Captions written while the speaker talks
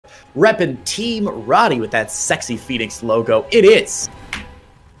repping Team Roddy with that sexy Phoenix logo. It is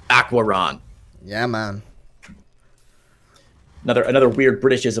Aqueron. Yeah, man. Another weird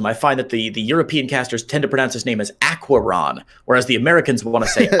Britishism. I find that the European casters tend to pronounce his name as Aqueron, whereas the Americans want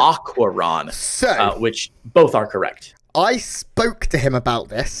to say Aqueron, which both are correct. I spoke to him about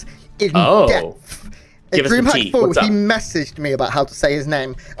this in depth. Give us the tea. What's up? He messaged me about how to say his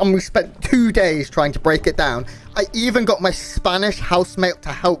name, and we spent 2 days trying to break it down. I even got my Spanish housemate to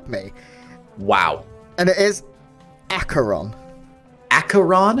help me. Wow. And it is Aqueron.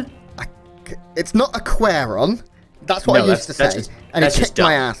 Aqueron? It's not Aqueron. That's what I used to say. And he kicked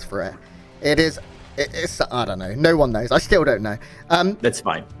my ass for it. It's, I don't know. No one knows. I still don't know. That's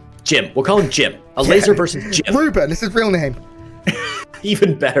fine. Jim. We'll call him Jim. Elazer versus Jim. Ruben. This is his real name.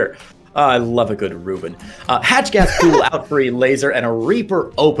 Even better. I love a good Ruben. Hatch Gas Pool out for Elazer and a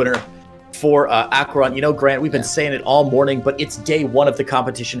Reaper opener for Aqueron. You know, Grant, we've been saying it all morning, but it's day one of the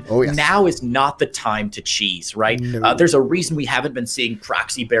competition. Oh, yes. Now is not the time to cheese, right? No. There's a reason we haven't been seeing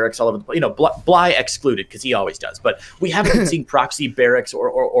proxy barracks all over the place. You know, Bly excluded because he always does, but we haven't been seeing proxy barracks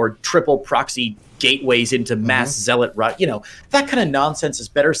or triple proxy gateways into mass zealot run. You know, that kind of nonsense is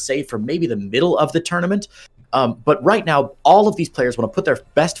better saved for maybe the middle of the tournament. But right now, all of these players want to put their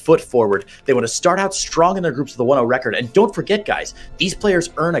best foot forward. They want to start out strong in their groups with a 1-0 record. And don't forget, guys, these players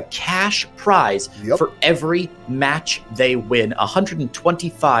earn a cash prize for every match they win.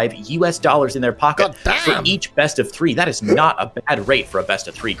 $125 US in their pocket for each best of 3. That is not a bad rate for a best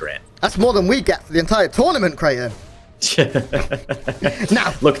of 3, Grant. That's more than we get for the entire tournament, Creighton.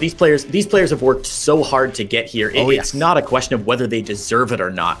 Now, look, these players have worked so hard to get here. It's not a question of whether they deserve it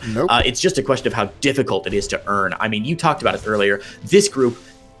or not. Nope. It's just a question of how difficult it is to earn. I mean, you talked about it earlier. This group,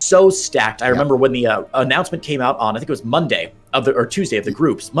 so stacked. I remember when the announcement came out on, I think it was Monday or Tuesday of the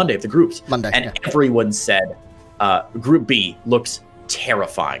groups, Monday of the groups. And everyone said Group B looks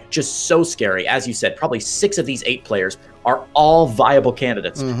terrifying, just so scary. As you said, probably 6 of these 8 players are all viable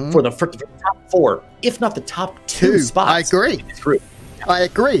candidates for the top 4, if not the top 2 spots. I agree. I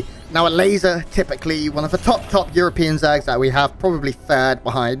agree. Now, Elazer, typically one of the top European Zags that we have, probably third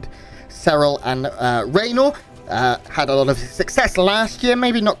behind Cyril and Raynor. Had a lot of success last year,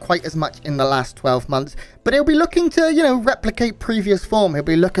 maybe not quite as much in the last 12 months, but he'll be looking to, you know, replicate previous form. He'll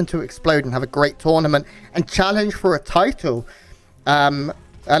be looking to explode and have a great tournament and challenge for a title. And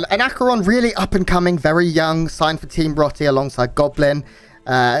Aqueron, really up and coming, very young, signed for Team Rotti alongside Goblin,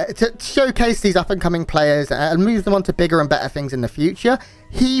 to showcase these up and coming players and move them on to bigger and better things in the future.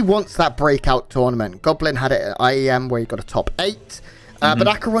 He wants that breakout tournament. Goblin had it at IEM where he got a top 8, but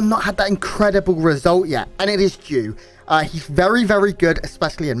Aqueron not had that incredible result yet, and it is due. He's very, very good,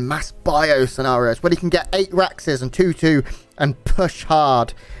 especially in mass bio scenarios, where he can get 8 Raxes and 2-2 and push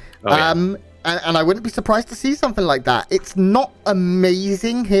hard. And I wouldn't be surprised to see something like that. It's not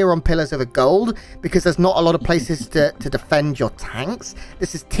amazing here on Pillars of the Gold because there's not a lot of places to defend your tanks.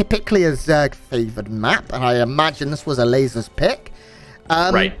 This is typically a Zerg-favored map, and I imagine this was Elazer's pick.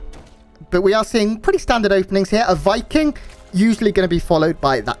 Right. But we are seeing pretty standard openings here. A Viking, usually going to be followed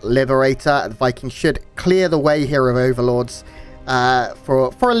by that Liberator. The Viking should clear the way here of Overlords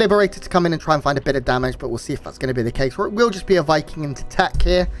for a Liberator to come in and try and find a bit of damage, but we'll see if that's going to be the case. Or it will just be a Viking into tech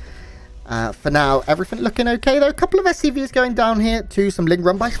here. For now, everything looking okay, though. A couple of SCVs going down here to some Ling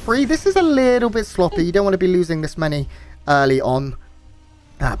run by 3. This is a little bit sloppy. You don't want to be losing this many early on.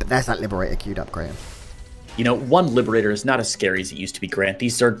 But there's that Liberator queued up, Graham. You know, one Liberator is not as scary as it used to be, Grant.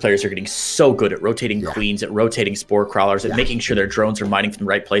 These Zerg players are getting so good at rotating Queens, at rotating Spore Crawlers, at making sure their drones are mining from the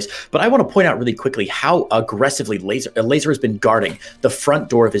right place. But I want to point out really quickly how aggressively Elazer has been guarding the front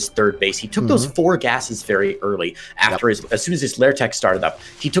door of his 3rd base. He took those 4 gases very early after as soon as his Lair Tech started up.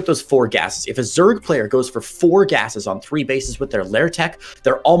 He took those 4 gases. If a Zerg player goes for 4 gases on 3 bases with their Lair Tech,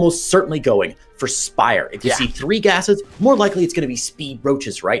 they're almost certainly going for Spire. If you see 3 gases, more likely it's going to be speed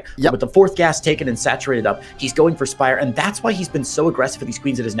roaches, right? With the 4th gas taken and saturated up, he's going for Spire, and that's why he's been so aggressive with these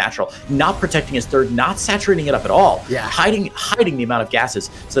Queens at his natural, not protecting his 3rd, not saturating it up at all, hiding the amount of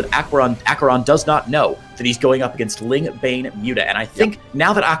gases so that Aqueron does not know that he's going up against Ling, Bane, Muta. And I think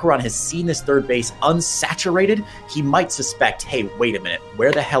now that Aqueron has seen this 3rd base unsaturated, he might suspect, hey, wait a minute,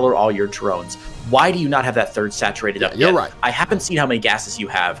 where the hell are all your drones? Why do you not have that 3rd saturated up yet? You're right. I haven't seen how many gases you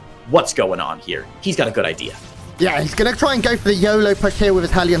have. What's going on here? He's got a good idea. Yeah, he's going to try and go for the YOLO push here with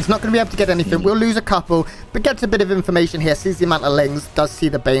his Hellions. Not going to be able to get anything. We'll lose a couple, but gets a bit of information here. Sees the amount of Lings. Does see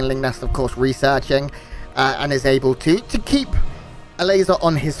the Baneling nest, of course, researching. And is able to keep Elazer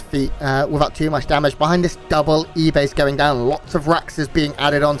on his feet without too much damage. Behind this double E-base going down. Lots of Raxes being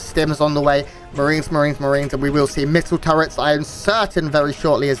added on. Stims on the way. Marines. And we will see missile turrets, I am certain, very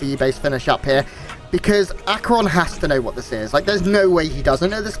shortly as the E-base finish up here. because Aqueron has to know what this is. Like, there's no way he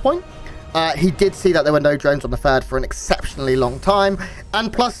doesn't at this point. He did see that there were no drones on the third for an exceptionally long time,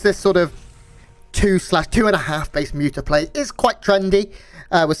 and plus this sort of 2/2.5 base muta play is quite trendy.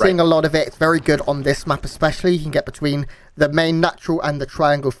 We're seeing a lot of it. It's very good on this map especially. You can get between the main natural and the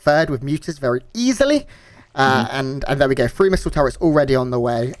triangle third with mutas very easily. And there we go. 3 missile turrets already on the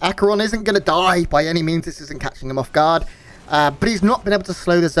way. Aqueron isn't going to die by any means. This isn't catching him off guard. But he's not been able to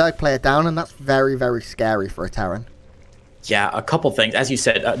slow the Zerg player down, and that's very, very scary for a Terran. Yeah, a couple things. As you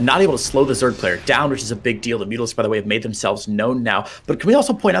said, not able to slow the Zerg player down, which is a big deal. The Mutalisks, by the way, have made themselves known now. But can we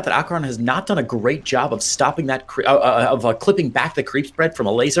also point out that Aqueron has not done a great job of stopping that, clipping back the creep spread from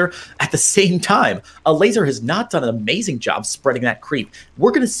Elazer at the same time? Elazer has not done an amazing job spreading that creep.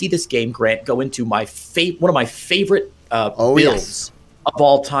 We're going to see this game, Grant, go into one of my favorite builds of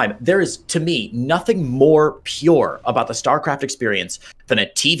all time. There is, to me, nothing more pure about the StarCraft experience than a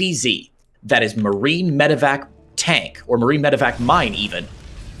TVZ that is Marine Medevac tank, or Marine Medevac mine even,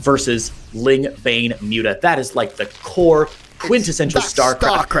 versus Ling Bane Muta. That is like the core quintessential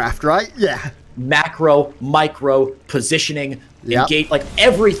StarCraft, right? Yeah. Macro, micro, positioning, engage, like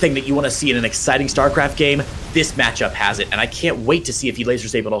everything that you want to see in an exciting StarCraft game, this matchup has it. And I can't wait to see if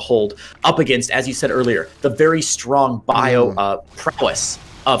Elazer's able to hold up against, as you said earlier, the very strong bio prowess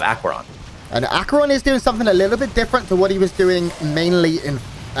of Aqueron. And Aqueron is doing something a little bit different to what he was doing mainly in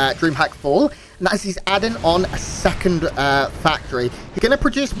DreamHack Fall. And that is he's adding on a second factory. He's going to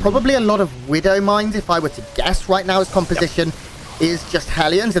produce probably a lot of Widow Mines, if I were to guess. Right now his composition is just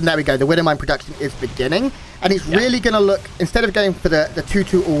Hellions. And there we go. The Widow Mine production is beginning. And he's really going to look, instead of going for the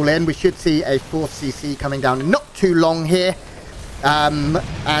 2-2 all-in, we should see a 4th CC coming down not too long here. And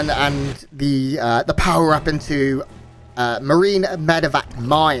the power up into Marine Medevac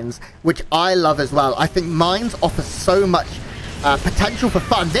Mines, which I love as well. I think Mines offer so much potential for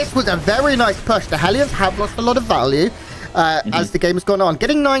fun. This was a very nice push. The Hellions have lost a lot of value as the game has gone on.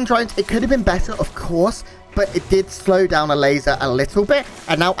 Getting 9 drones, it could have been better, of course, but it did slow down Elazer a little bit.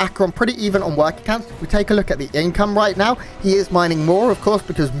 And now Aqueron pretty even on work accounts. If we take a look at the income right now, he is mining more, of course,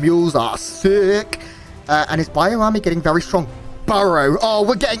 because mules are sick. And his bio army getting very strong. Burrow. Oh,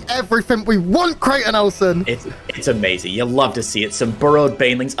 we're getting everything we want, Creighton Olsen. It's amazing. You love to see it. Some burrowed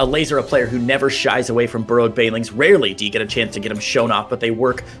banelings. Elazer, a player who never shies away from burrowed banelings. Rarely do you get a chance to get them shown off, but they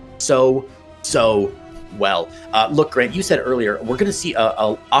work so well. Look, Grant, you said earlier, we're going to see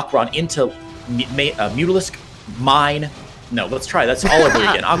Aqueron into Mutalisk, Mine. No, let's try. That's all over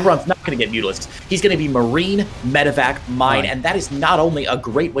again. Aqueron's not going to get Mutalisks. He's going to be Marine, Medevac, Mine, and that is not only a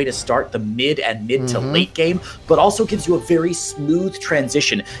great way to start the mid to late game, but also gives you a very smooth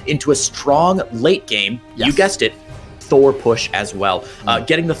transition into a strong late game. Yes. You guessed it. Thor push as well.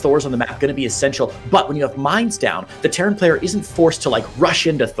 Getting the Thors on the map going to be essential, but when you have mines down, the Terran player isn't forced to like rush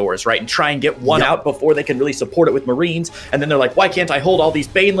into Thors, right, and try and get one out before they can really support it with Marines, and then they're like, why can't I hold all these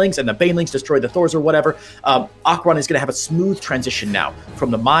banelings, and the banelings destroy the Thors or whatever. Aqueron is going to have a smooth transition now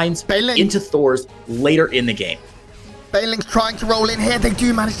from the mines into Thors later in the game. Banelings trying to roll in here. They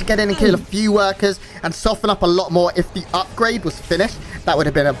do manage to get in and kill a few workers and soften up a lot more. If the upgrade was finished, that would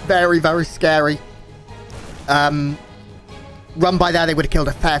have been a very, very scary run by there. They would have killed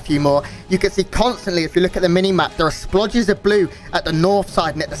a fair few more. You can see constantly, if you look at the mini-map, there are splodges of blue at the north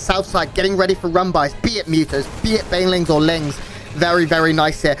side and at the south side getting ready for run-bys, be it mutas, be it banelings or lings. Very, very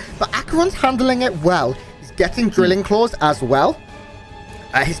nice here. But Aqueron's handling it well. He's getting drilling claws as well.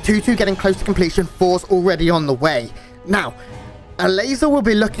 His 2-2 getting close to completion. 4's already on the way. Now, Elazer will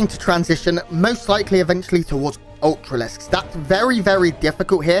be looking to transition, most likely eventually towards Ultralisks. That's very, very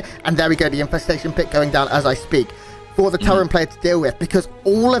difficult here. And there we go, the infestation pit going down as I speak, for the Terran player to deal with, because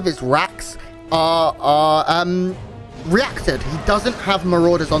all of his racks are reacted. He doesn't have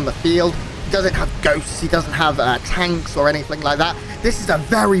Marauders on the field. He doesn't have ghosts. He doesn't have tanks or anything like that. This is a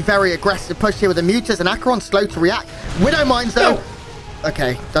very, very aggressive push here with the mutas, and Aqueron's slow to react. Widow Mines, though.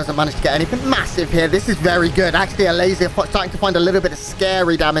 Okay, doesn't manage to get anything massive here. This is very good. Actually, Elazer starting to find a little bit of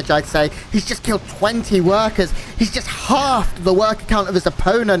scary damage, I'd say. He's just killed 20 workers. He's just halved the worker count of his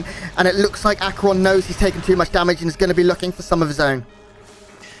opponent. And it looks like Aqueron knows he's taken too much damage and is going to be looking for some of his own.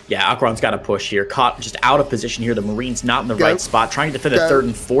 Yeah, Aqueron's got to push here. Caught just out of position here. The Marine's not in the right spot. Trying to defend the 3rd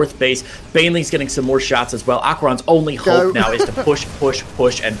and 4th base. Baneling's getting some more shots as well. Aqueron's only hope now is to push,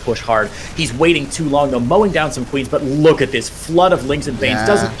 and push hard. He's waiting too long, though, mowing down some queens. But look at this flood of Lings and Banes.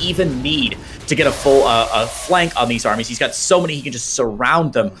 Doesn't even need to get a full flank on these armies. He's got so many, he can just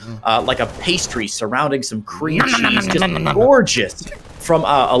surround them like a pastry surrounding some cream cheese. Just gorgeous. from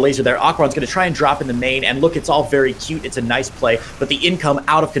Elazer there. Aqueron's going to try and drop in the main, and look, it's all very cute. It's a nice play, but the income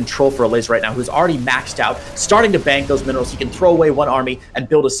out of control for Elazer right now, who's already maxed out, starting to bank those minerals. He can throw away one army and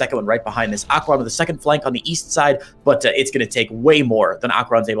build a second one right behind this. Aqueron with the second flank on the east side, but it's going to take way more than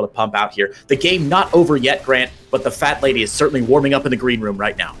Aqueron's able to pump out here. The game not over yet, Grant, but the fat lady is certainly warming up in the green room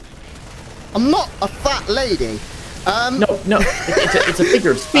right now. I'm not a fat lady. No, it's a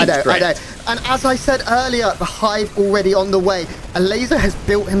figure of speech, I Grant. know. And as I said earlier, the hive already on the way. Elazer has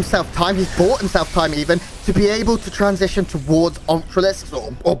built himself time, he's bought himself time even, to be able to transition towards Ultralisks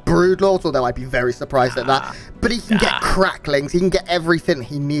or Broodlords, although I'd be very surprised at that. But he can get cracklings, he can get everything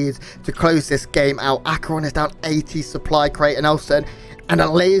he needs to close this game out. Aqueron is down 80 supply crate and Elson, and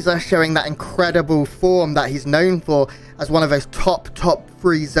Elazer showing that incredible form that he's known for as one of those top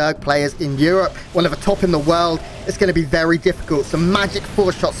 3 Zerg players in Europe, one of the top in the world. It's going to be very difficult. Some magic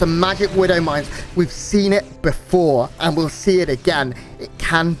 4-shots, some magic Widow Mines. We've seen it before and we'll see it again. It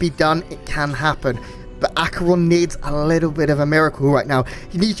can be done, it can happen. But Aqueron needs a little bit of a miracle right now.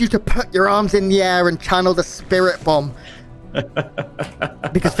 He needs you to put your arms in the air and channel the Spirit Bomb.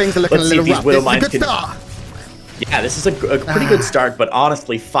 Because things are looking a little rough. This is a good start. Yeah, this is a pretty good start, but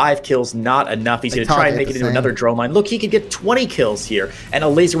honestly, 5 kills not enough. He's going to try and make it into another drone line. Look, he could get 20 kills here, and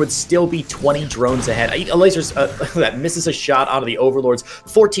Elazer would still be 20 drones ahead. Elazer's that misses a shot onto the Overlords.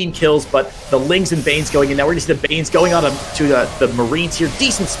 14 kills, but the Lings and Banes going in. Now we're going to see the Banes going on to the Marines here.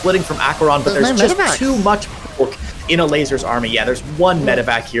 Decent splitting from Aqueron, but there's just too much work in Elazer's army. Yeah, there's one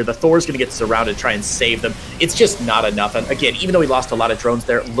medevac here. The Thor's going to get surrounded, try and save them. It's just not enough. And again, even though he lost a lot of drones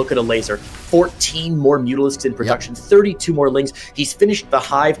there, look at Elazer. 14 more Mutalisks in production, 32 more Lings. He's finished the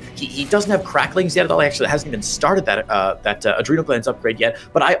hive. He doesn't have cracklings yet. It actually hasn't even started that adrenal glands upgrade yet.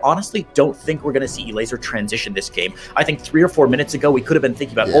 But I honestly don't think we're going to see Elazer transition this game. I think 3 or 4 minutes ago, we could have been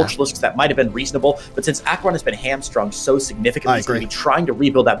thinking about Ultralisks. That might have been reasonable. But since Aqueron has been hamstrung so significantly, he's going to be trying to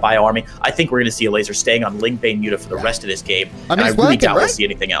rebuild that bio army. I think we're going to see Elazer staying on Ling Bane Muta for the rest of this game. I mean, and I really doubt we'll see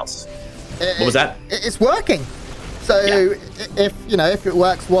anything else. What was that? It's working. So if it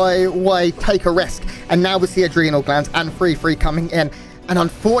works, why take a risk? And now we see adrenal glands and free coming in. And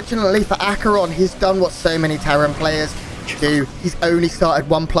unfortunately for Aqueron, he's done what so many Terran players do. He's only started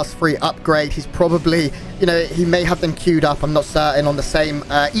 1+3 upgrade. He's probably, he may have them queued up, I'm not certain, on the same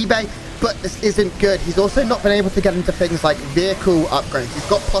eBay. But this isn't good. He's also not been able to get into things like vehicle upgrades. He's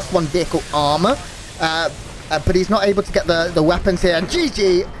got +1 vehicle armor, but he's not able to get the weapons here. And GG,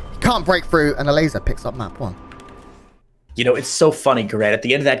 he can't break through, and Elazer picks up map 1. It's so funny, Garrett. At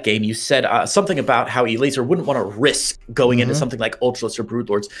the end of that game, you said something about how Elazer wouldn't want to risk going into something like Ultralisks or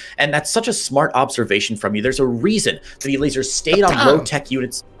Broodlords. And that's such a smart observation from you. There's a reason that Elazer stayed on low-tech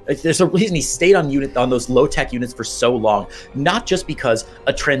units. There's a reason he stayed on those low-tech units for so long. Not just because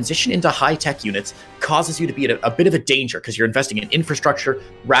a transition into high-tech units causes you to be at a bit of a danger because you're investing in infrastructure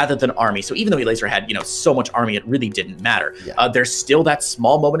rather than army. So even though Elazer had so much army, it really didn't matter. There's still that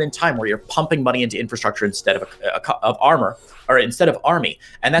small moment in time where you're pumping money into infrastructure instead of armor. Or instead of army,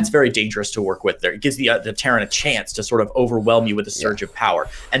 and that's very dangerous to work with there. It gives the Terran a chance to sort of overwhelm you with a surge of power.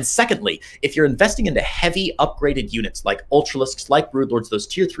 And secondly, if you're investing into heavy upgraded units like Ultralisks, like Broodlords, those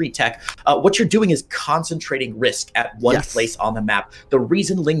tier 3 tech, what you're doing is concentrating risk at one place on the map. The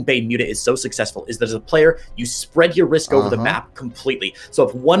reason Ling Bane Muta is so successful is that as a player, you spread your risk over the map completely. So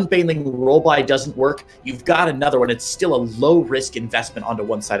if one Baneling rollby doesn't work, you've got another one. It's still a low risk investment onto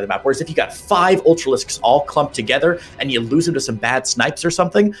one side of the map. Whereas if you got 5 Ultralisks all clumped together and you lose them to some bad snipes or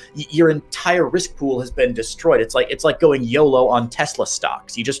something, your entire risk pool has been destroyed. It's like going YOLO on Tesla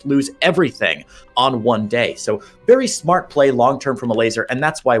stocks. You just lose everything on one day. So very smart play long-term from Elazer, and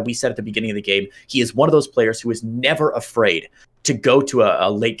that's why we said at the beginning of the game, he is one of those players who is never afraid to go to a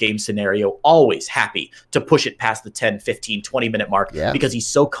late game scenario, always happy to push it past the 10, 15, 20-minute mark because he's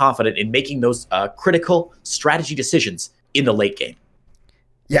so confident in making those critical strategy decisions in the late game.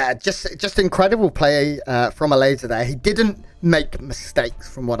 Yeah, just incredible play from Elazer there. He didn't make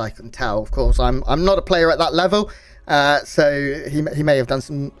mistakes from what I can tell. Of course, I'm not a player at that level, so he may have done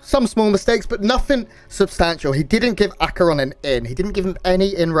some small mistakes, but nothing substantial. He didn't give Aqueron an in. He didn't give him any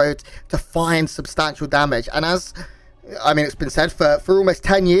inroads to find substantial damage. And as it's been said for almost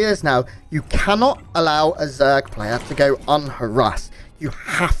 10 years now, you cannot allow a Zerg player to go unharassed. You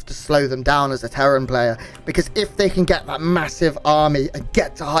have to slow them down as a Terran player, because if they can get that massive army and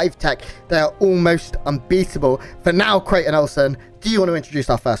get to hive tech, they are almost unbeatable. For now, Creighton Olsen, do you want to introduce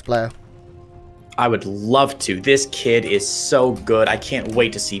our first player? I would love to. This kid is so good. I can't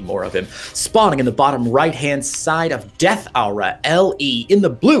wait to see more of him. Spawning in the bottom right-hand side of Death Aura, LE. In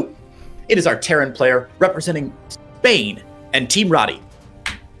the blue, it is our Terran player representing Spain and Team Roddy.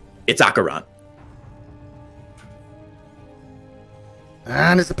 It's Aqueron.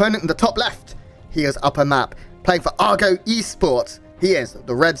 And his opponent in the top left, he is upper map, playing for Argo Esports. He is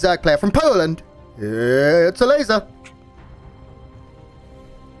the red Zerg player from Poland. It's Elazer.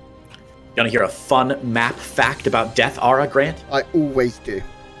 You want to hear a fun map fact about Death Aura, Grant? I always do.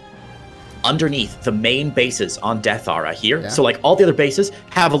 Underneath the main bases on Death Aura here, so like all the other bases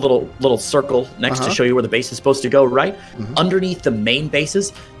have a little circle next to show you where the base is supposed to go, right? Underneath the main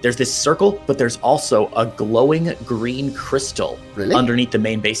bases, there's this circle, but there's also a glowing green crystal underneath the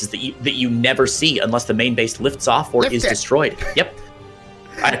main bases that you never see unless the main base lifts off or is destroyed. Yep.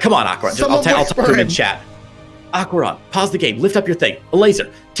 All right, come on, Aqueron. I'll talk to him in chat. Aqueron, pause the game, lift up your thing. Elazer,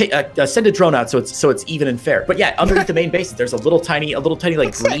 send a drone out so it's even and fair. But yeah, underneath the main bases, there's a little tiny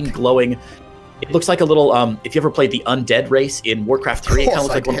like green glowing. It looks like a little if you ever played the Undead race in Warcraft 3, it kind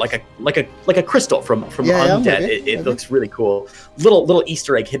of looks like a crystal from Undead. It looks really cool. Little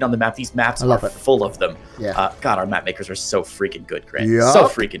Easter egg hidden on the map. These maps are full of them. Yeah. God, our map makers are so freaking good, Grant. So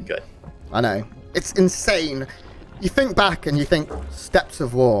freaking good. I know. It's insane. You think back and you think Steps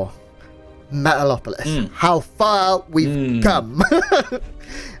of War, Metalopolis, how far we've come.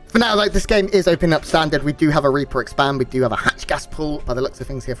 For now, like, this game is opening up standard. We do have a Reaper expand. We do have a hatch gas pool by the looks of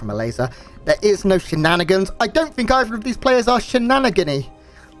things here from Elazer. There is no shenanigans. I don't think either of these players are shenanigan-y.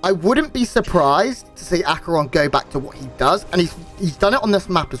 I wouldn't be surprised to see Aqueron go back to what he does. And he's done it on this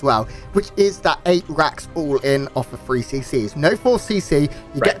map as well, which is that 8 racks all in off of 3 CCs. No 4 CC.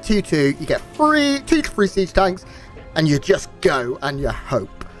 You get 2-2. You get 2 to 3 siege tanks. And you just go and you hope.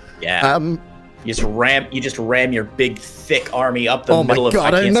 Yeah. You just ram your big thick army up the middle of. Oh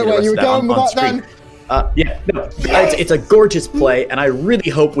my god! I didn't know where you were going with that then. It's a gorgeous play, and I really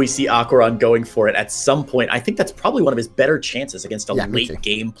hope we see Aqueron going for it at some point. I think that's probably one of his better chances against a late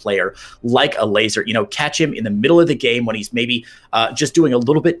game player like Elazer. You know, catch him in the middle of the game when he's maybe just doing a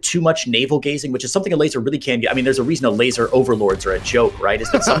little bit too much navel gazing, which is something Elazer really can do. I mean, there's a reason Elazer overlords are a joke, right?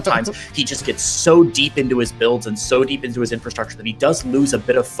 Is that sometimes he just gets so deep into his builds and so deep into his infrastructure that he does lose a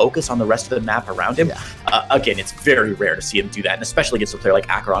bit of focus on the rest of the map around him. Again, it's very rare to see him do that, and especially against a player like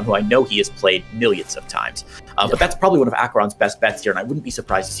Aqueron, who I know he has played millions of times. But that's probably one of Aqueron's best bets here, and I wouldn't be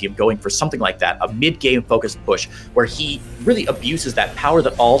surprised to see him going for something like that, a mid-game focused push where he really abuses that power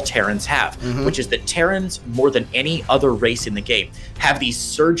that all Terrans have, which is that Terrans, more than any other race in the game, have these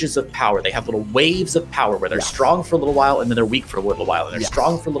surges of power. They have little waves of power where they're strong for a little while and then they're weak for a little while, and they're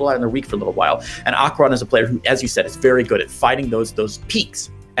strong for a little while and they're weak for a little while. And Aqueron is a player who, as you said, is very good at fighting those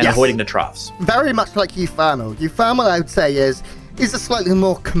peaks and avoiding the troughs. Very much like Euthermal. Euthermal, I would say, is a slightly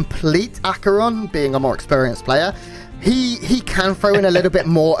more complete Aqueron, being a more experienced player. He can throw in a little bit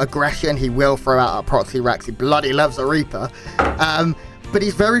more aggression. He will throw out a proxy Rex. He bloody loves a Reaper. But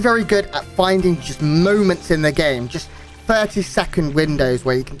he's very, very good at finding just moments in the game, just 30-second windows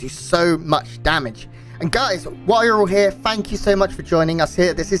where he can do so much damage. And guys, while you're all here, thank you so much for joining us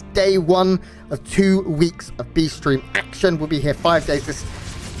here. This is day 1 of 2 weeks of B-Stream action. We'll be here 5 days this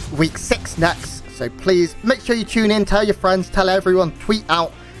week, 6 next. So please make sure you tune in, tell your friends, tell everyone, tweet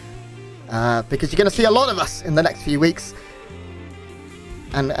out, because you're going to see a lot of us in the next few weeks.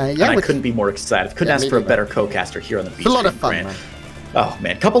 And I couldn't be more excited. Couldn't ask for a better co-caster here on the beach. It's a lot of fun, man. Oh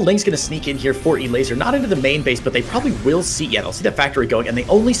man, a couple links going to sneak in here for Elazer, not into the main base, but they probably will see, they'll see the factory going, and they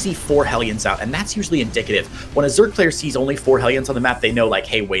only see 4 Hellions out, and that's usually indicative. When a Zerg player sees only 4 Hellions on the map, they know, like,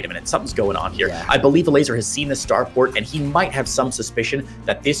 hey, wait a minute, something's going on here. I believe Elazer has seen the starport, and he might have some suspicion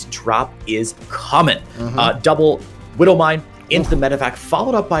that this drop is coming. Double Widowmine into the medevac,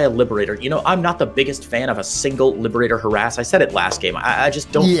 followed up by a Liberator. You know, I'm not the biggest fan of a single Liberator harass. I said it last game. I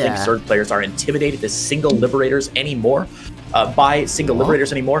just don't think Zerg players are intimidated as single Liberators anymore. By single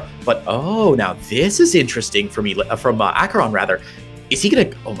Liberators anymore. But now this is interesting for me, from Aqueron rather. Is he gonna,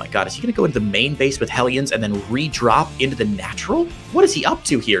 oh my god, is he gonna go into the main base with Hellions and then re-drop into the natural? What is he up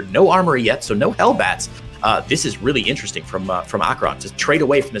to here? No armory yet, so no Hellbats. This is really interesting from Aqueron to trade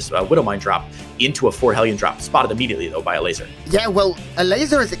away from this Widowmine drop into a 4 Hellion drop. Spotted immediately though by Elazer. Yeah, well,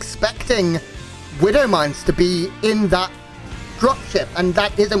 Elazer is expecting Widowmines to be in that dropship, and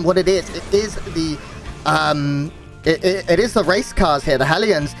that isn't what it is. It is the It is the race cars here, the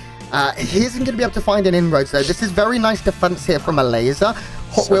Hellions. He isn't going to be able to find an inroads though. This is very nice defense here from Elazer.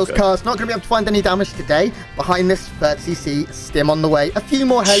 Hot Wheels cars not going to be able to find any damage today. Behind this, 30cc stim on the way. A few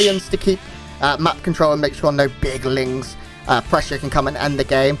more Hellions to keep map control and make sure no big lings pressure can come and end the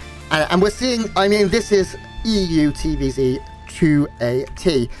game. And we're seeing, I mean, this is EU TVZ to a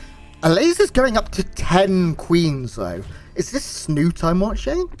T. Elazer's going up to 10 queens though. Is this Snoot I'm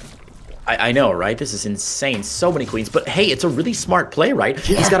watching? I know, right? This is insane. So many queens, but hey, it's a really smart play, right?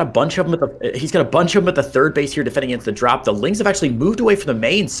 Yeah. He's got a bunch of them at the third base here, defending against the drop. The Lings have actually moved away from the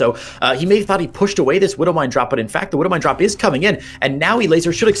main, so he may have thought he pushed away this Widowmine drop, but in fact, the Widowmine drop is coming in, and now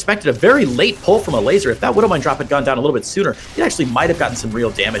Elazer should have expected a very late pull from Elazer. If that Widowmine drop had gone down a little bit sooner, he actually might have gotten some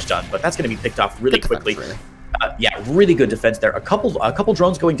real damage done, but that's going to be picked off really quickly. Yeah, really good defense there. A couple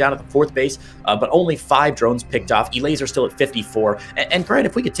drones going down at the fourth base, but only 5 drones picked off. Elazer still at 54. And Grant,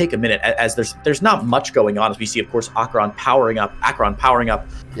 if we could take a minute, as there's not much going on, as we see, of course, Aqueron powering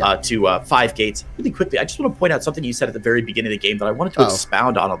up to 5 gates. Really quickly, I just want to point out something you said at the very beginning of the game that I wanted to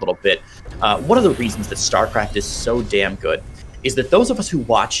expound on a little bit. One of the reasons that StarCraft is so damn good is that those of us who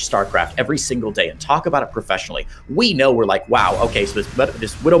watch StarCraft every single day and talk about it professionally, we know, we're like, wow, okay, so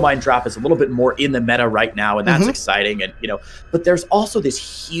this Widowmine drop is a little bit more in the meta right now, and that's exciting, and but there's also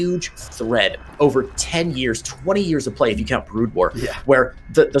this huge thread over 10 years, 20 years of play, if you count Brood War, where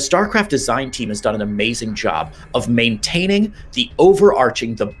the StarCraft design team has done an amazing job of maintaining the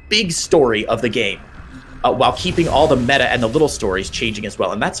overarching, the big story of the game, while keeping all the meta and the little stories changing as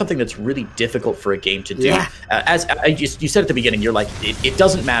well. And that's something that's really difficult for a game to do. As you said at the beginning, you're like, it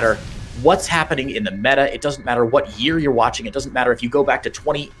doesn't matter what's happening in the meta. It doesn't matter what year you're watching. It doesn't matter if you go back to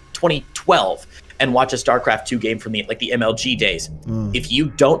 2012 and watch a StarCraft 2 game from the MLG days. If you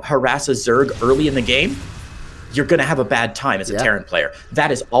don't harass a Zerg early in the game, you're going to have a bad time as a Terran player.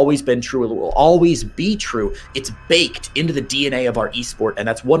 That has always been true. It will always be true. It's baked into the DNA of our esport, and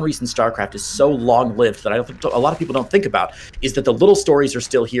that's one reason StarCraft is so long-lived that I don't think a lot of people don't think about, is that the little stories are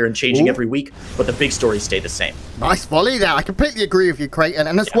still here and changing every week, but the big stories stay the same. Nice volley there. I completely agree with you, Creighton,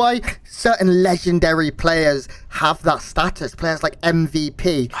 and that's why certain legendary players have that status. Players like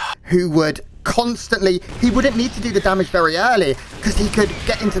MVP, who would constantly, he wouldn't need to do the damage very early because he could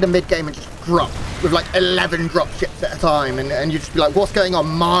get into the mid game and just drop with like 11 drop ships at a time, and you'd just be like, what's going on?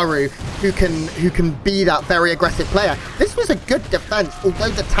 Maru, who can be that very aggressive player. This was a good defense, although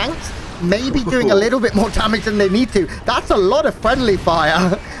the tanks may be doing a little bit more damage than they need to. That's a lot of friendly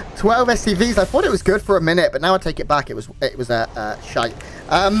fire. 12 SCVs. I thought it was good for a minute, but now I take it back. It was a shite.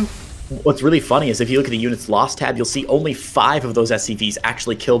 What's really funny is if you look at the units lost tab, you'll see only 5 of those SCVs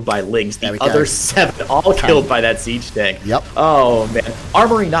actually killed by Lings. The other 7 all killed by that siege tank. Yep. Oh, man.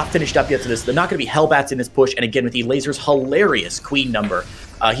 Armory not finished up yet to this. They're not going to be Hellbats in this push. And again, with Elazer's hilarious queen number,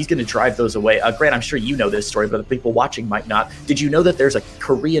 he's going to drive those away. Grant, I'm sure you know this story, but the people watching might not. Did you know that there's a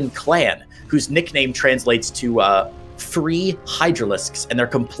Korean clan whose nickname translates to free Hydralisks, and they're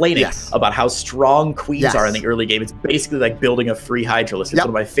complaining about how strong queens are in the early game? It's basically like building a free Hydralisk. It's one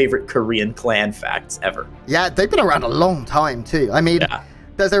of my favorite Korean clan facts ever. Yeah, they've been around a long time too. I mean,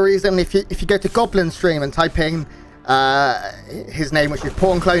 there's a reason if you go to Goblin Stream and type in his name, which is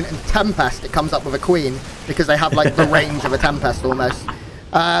Pawn Clone and Tempest, it comes up with a queen because they have like the range of a Tempest almost.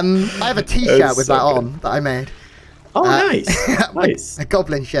 I have a t-shirt with that on that I made. Oh, nice. Nice. A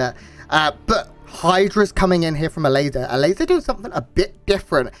Goblin shirt. But Hydra's coming in here from Elazer. Elazer doing something a bit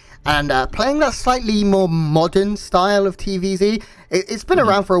different and playing that slightly more modern style of TVZ. It's been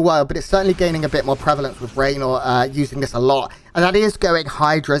around for a while, but it's certainly gaining a bit more prevalence with Raynor using this a lot. And that is going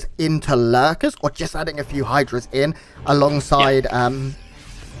Hydras into Lurkers, or just adding a few Hydras in alongside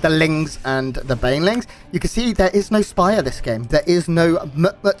the Lings and the Banelings. You can see there is no Spire this game. There is no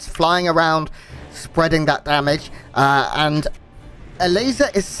Mutmuts flying around spreading that damage. And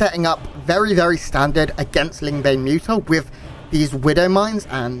Elazer is setting up very, very standard against Lingbane Muta with these Widow Mines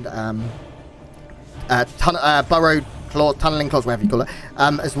and Burrowed Claw, Tunneling Claws, whatever you call it,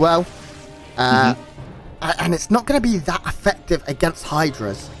 as well. And it's not going to be that effective against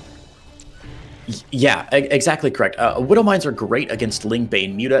Hydras. Yeah, exactly correct. Widow Mines are great against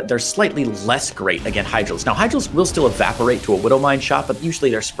Lingbane Muta. They're slightly less great against Hydrals. Now, Hydrals will still evaporate to a Widow Mine shot, but usually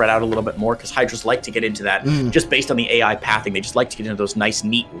they're spread out a little bit more because Hydrals like to get into that, just based on the AI pathing. They just like to get into those nice,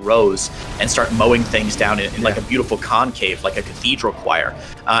 neat rows and start mowing things down in like a beautiful concave, like a cathedral choir.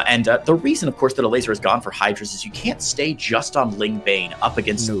 And the reason, of course, that Elazer has gone for Hydras is you can't stay just on Lingbane up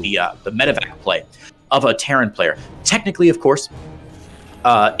against the medevac play of a Terran player. Technically, of course,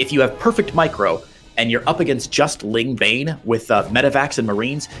 if you have perfect micro and you're up against just Lingbane with medevacs and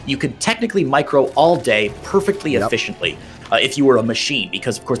marines, you could technically micro all day perfectly efficiently if you were a machine,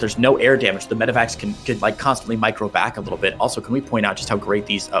 because of course there's no air damage. The medevacs can like constantly micro back a little bit. Also, can we point out just how great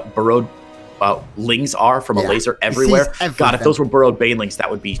these burrowed Lings are from Elazer everywhere? God, if those were burrowed Banelings, that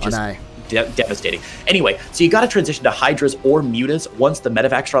would be just devastating. Anyway, so you got to transition to Hydras or Mutas once the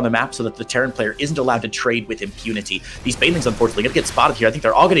medevacs are on the map so that the Terran player isn't allowed to trade with impunity. These Banelings, unfortunately, going to get spotted here. I think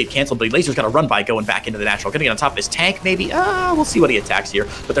they're all going to get canceled, but Elazer's got to run by going back into the natural. Going to get on top of his tank, maybe? We'll see what he attacks here.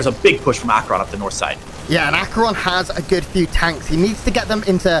 But there's a big push from Aqueron up the north side. Yeah, and Aqueron has a good few tanks. He needs to get them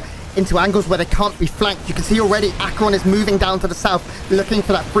into into angles where they can't be flanked. You can see already Aqueron is moving down to the south, looking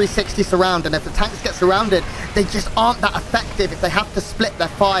for that 360 surround, and if the tanks get surrounded, they just aren't that effective if they have to split their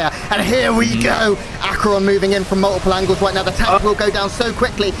fire. And here we go, Aqueron moving in from multiple angles right now. The tank will go down so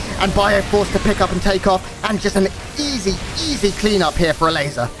quickly, and Bio forced to pick up and take off, and just an easy cleanup here for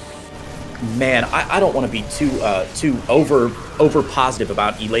Elazer. Man, I don't want to be too over positive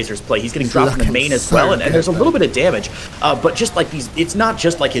about Elazer's play. He's getting dropped in the main as well, and there's a little bit of damage. But just like it's not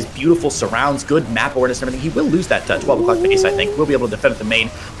just like his beautiful surrounds, good map awareness and everything. He will lose that 12 o'clock base, I think. We'll be able to defend at the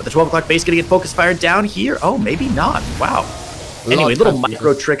main. But the 12 o'clock base going to get focus fired down here? Oh, maybe not. Wow. Anyway, little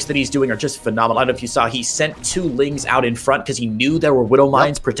micro tricks that he's doing are just phenomenal. I don't know if you saw, he sent 2 Lings out in front because he knew there were Widow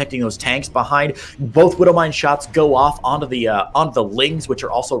Mines protecting those tanks behind. Both Widow Mine shots go off onto the Lings, which are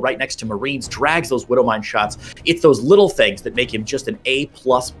also right next to Marines, drags those Widow Mine shots. It's those little things that make him just an A++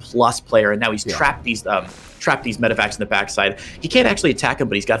 player, and now he's trapped these medevacs in the backside. He can't actually attack them,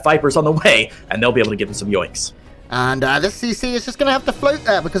 but he's got Vipers on the way, and they'll be able to give him some yoinks. And this CC is just going to have to float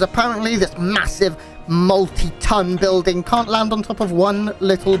there because apparently this massive multi-ton building can't land on top of one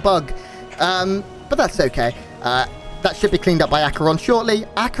little bug. But that's okay. That should be cleaned up by Aqueron shortly.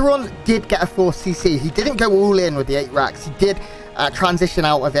 Aqueron did get a 4 CC. He didn't go all in with the 8 racks. He did transition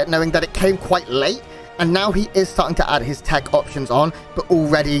out of it, knowing that it came quite late. And now he is starting to add his tech options on, but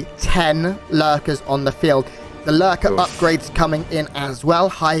already 10 lurkers on the field. The lurker upgrades coming in as well.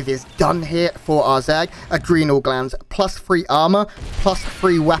 Hive is done here for our Zerg. Adrenal glands, +3 armor,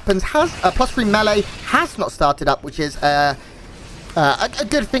 +3 weapons, +3 melee, has not started up, which is a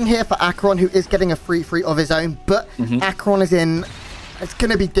good thing here for Aqueron, who is getting a free of his own. But Aqueron is in, it's going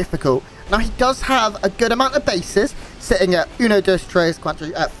to be difficult. Now, he does have a good amount of bases, sitting at 1, 2, 3, 4,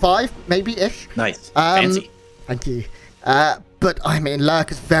 at 5, maybe-ish. Nice. Fancy. Thank you. But, I mean, lurk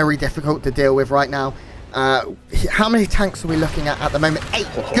is very difficult to deal with right now. How many tanks are we looking at the moment? 8.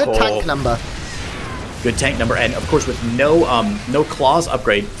 Good tank number. Good tank number, and of course with no claws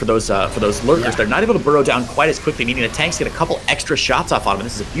upgrade for those lurkers, they're not able to burrow down quite as quickly, needing the tanks to get a couple extra shots off on them.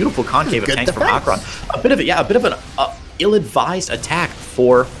 This is a beautiful concave of tanks from Aqueron. A bit of an ill-advised attack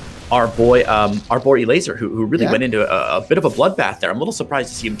for our boy Elazer, who really went into a bit of a bloodbath there. I'm a little surprised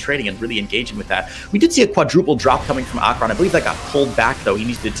to see him trading and really engaging with that. We did see a quadruple drop coming from Aqueron. I believe that got pulled back, though. He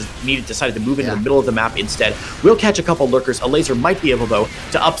decided to move into the middle of the map instead. We'll catch a couple lurkers. Elazer might be able, though,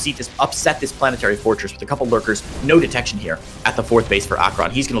 to upset this planetary fortress with a couple lurkers. No detection here at the 4th base for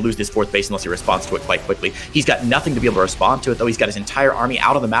Aqueron. He's going to lose this 4th base unless he responds to it quite quickly. He's got nothing to be able to respond to it, though. He's got his entire army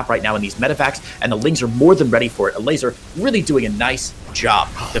out on the map right now in these medevacs, and the Lings are more than ready for it. Elazer really doing a nice job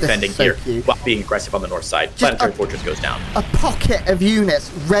defending here while being aggressive on the north side. Planetary fortress goes down. A pocket of units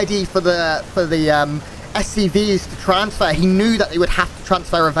ready for the SCVs to transfer. He knew that they would have to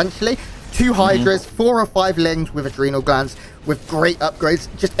transfer eventually. 2 Hydras, 4 or 5 Lings with adrenal glands, with great upgrades,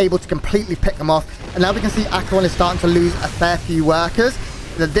 just able to completely pick them off. And now we can see Aqueron is starting to lose a fair few workers.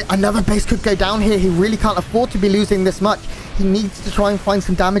 Another base could go down here. He really can't afford to be losing this much. He needs to try and find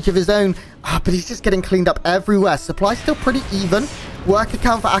some damage of his own. But he's just getting cleaned up everywhere. Supply's still pretty even. Worker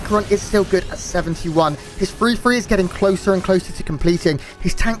count for Aqueron is still good at 71. His free is getting closer and closer to completing.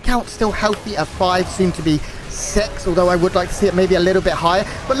 His tank count still healthy at 5, soon to be 6, although I would like to see it maybe a little bit higher.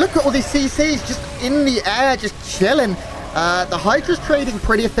 But look at all these CCs just in the air, just chilling. The Hydra's trading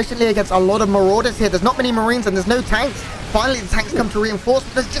pretty efficiently against a lot of Marauders here. There's not many Marines and there's no tanks. Finally, the tanks come to reinforce,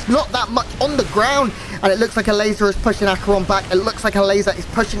 but there's just not that much on the ground. And it looks like Elazer is pushing Aqueron back. It looks like Elazer is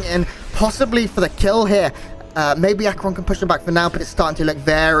pushing in, possibly for the kill here. Maybe Aqueron can push him back for now, but it's starting to look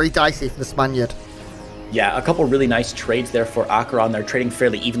very dicey for the Spaniard. Yeah, a couple really nice trades there for Aqueron. They're trading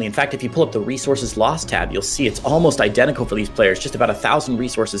fairly evenly. In fact, if you pull up the resources lost tab, you'll see it's almost identical for these players, just about 1,000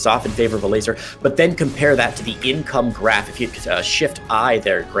 resources off in favor of Elazer. But then compare that to the income graph. If you shift I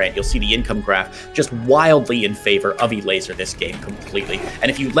there, Grant, you'll see the income graph just wildly in favor of Elazer this game completely. And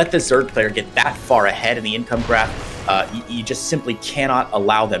if you let the Zerg player get that far ahead in the income graph, you just simply cannot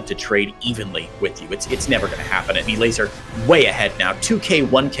allow them to trade evenly with you. It's never going to happen. And Elazer way ahead now. 2K,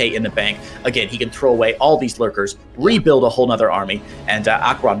 1K in the bank. Again, he can throw away all these lurkers, rebuild a whole nother army, and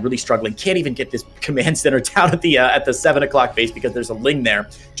Aqueron really struggling. Can't even get this command center down at the 7 o'clock base because there's a Ling there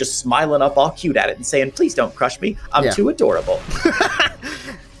just smiling up all cute at it and saying, please don't crush me. I'm too adorable.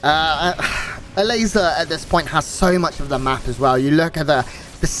 Elazer at this point has so much of the map as well. You look at the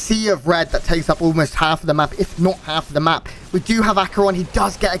sea of red that takes up almost half of the map, if not half of the map. We do have Aqueron. He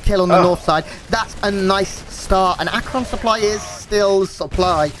does get a kill on the north side. That's a nice start. And Aqueron's supply is still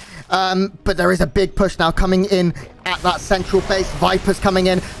supply. But there is a big push now coming in at that central base. Vipers coming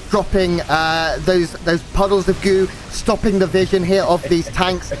in, dropping those puddles of goo, stopping the vision here of these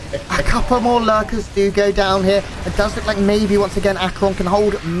tanks. A couple more lurkers do go down here. It does look like maybe once again Aqueron can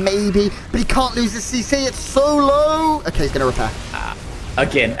hold, maybe, but he can't lose his CC. It's so low. Okay, he's gonna repair.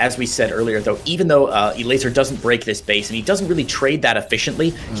 Again, as we said earlier, though, even though Elazer doesn't break this base and he doesn't really trade that efficiently,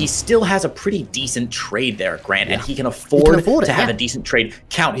 he still has a pretty decent trade there, Grant, and he can afford to have a decent trade.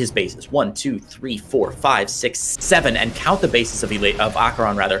 Count his bases: 1, 2, 3, 4, 5, 6, 7, and count the bases of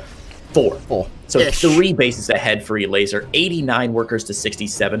Aqueron, rather. 4. So 3 bases ahead for Elazer, 89 workers to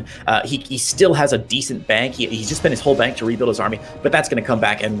 67. He still has a decent bank. He's just spent his whole bank to rebuild his army, but that's going to come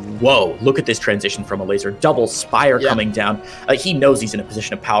back. And whoa, look at this transition from Elazer. Double Spire coming down. He knows he's in a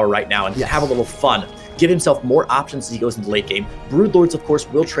position of power right now and can have a little fun. Give himself more options as he goes into late game. Broodlords, of course,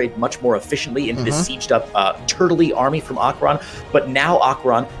 will trade much more efficiently into this sieged up turtley army from Aqueron. But now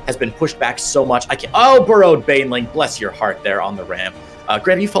Aqueron has been pushed back so much. Oh, Burrowed Baneling, bless your heart there on the ramp.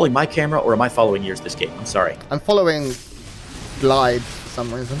 Grant, are you following my camera or am I following yours this game? I'm sorry. I'm following Glide for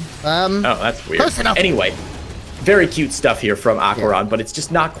some reason. Oh, that's weird. Close enough. Anyway, very cute stuff here from Aqueron, but it's just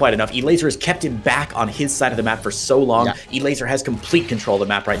not quite enough. Elazer has kept him back on his side of the map for so long. Elazer has complete control of the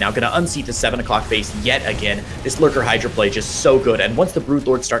map right now. Going to unseat the 7 o'clock base yet again. This Lurker Hydra play just so good. And once the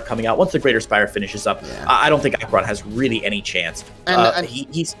Broodlords start coming out, once the Greater Spire finishes up, I don't think Aqueron has really any chance. And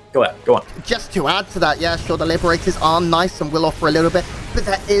he's go on. Just to add to that, yeah, sure, the Liberators are nice and will offer a little bit, but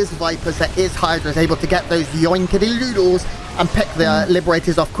there is Vipers, there is Hydras able to get those yoinkity doodles and pick the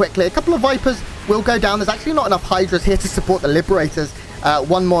Liberators off quickly. A couple of Vipers will go down. There's actually not enough Hydras here to support the Liberators.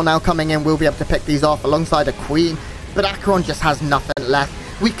 One more now coming in. We'll be able to pick these off alongside a Queen, but Aqueron just has nothing left.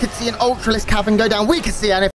 We could see an Ultralisk Cavern go down. We could see an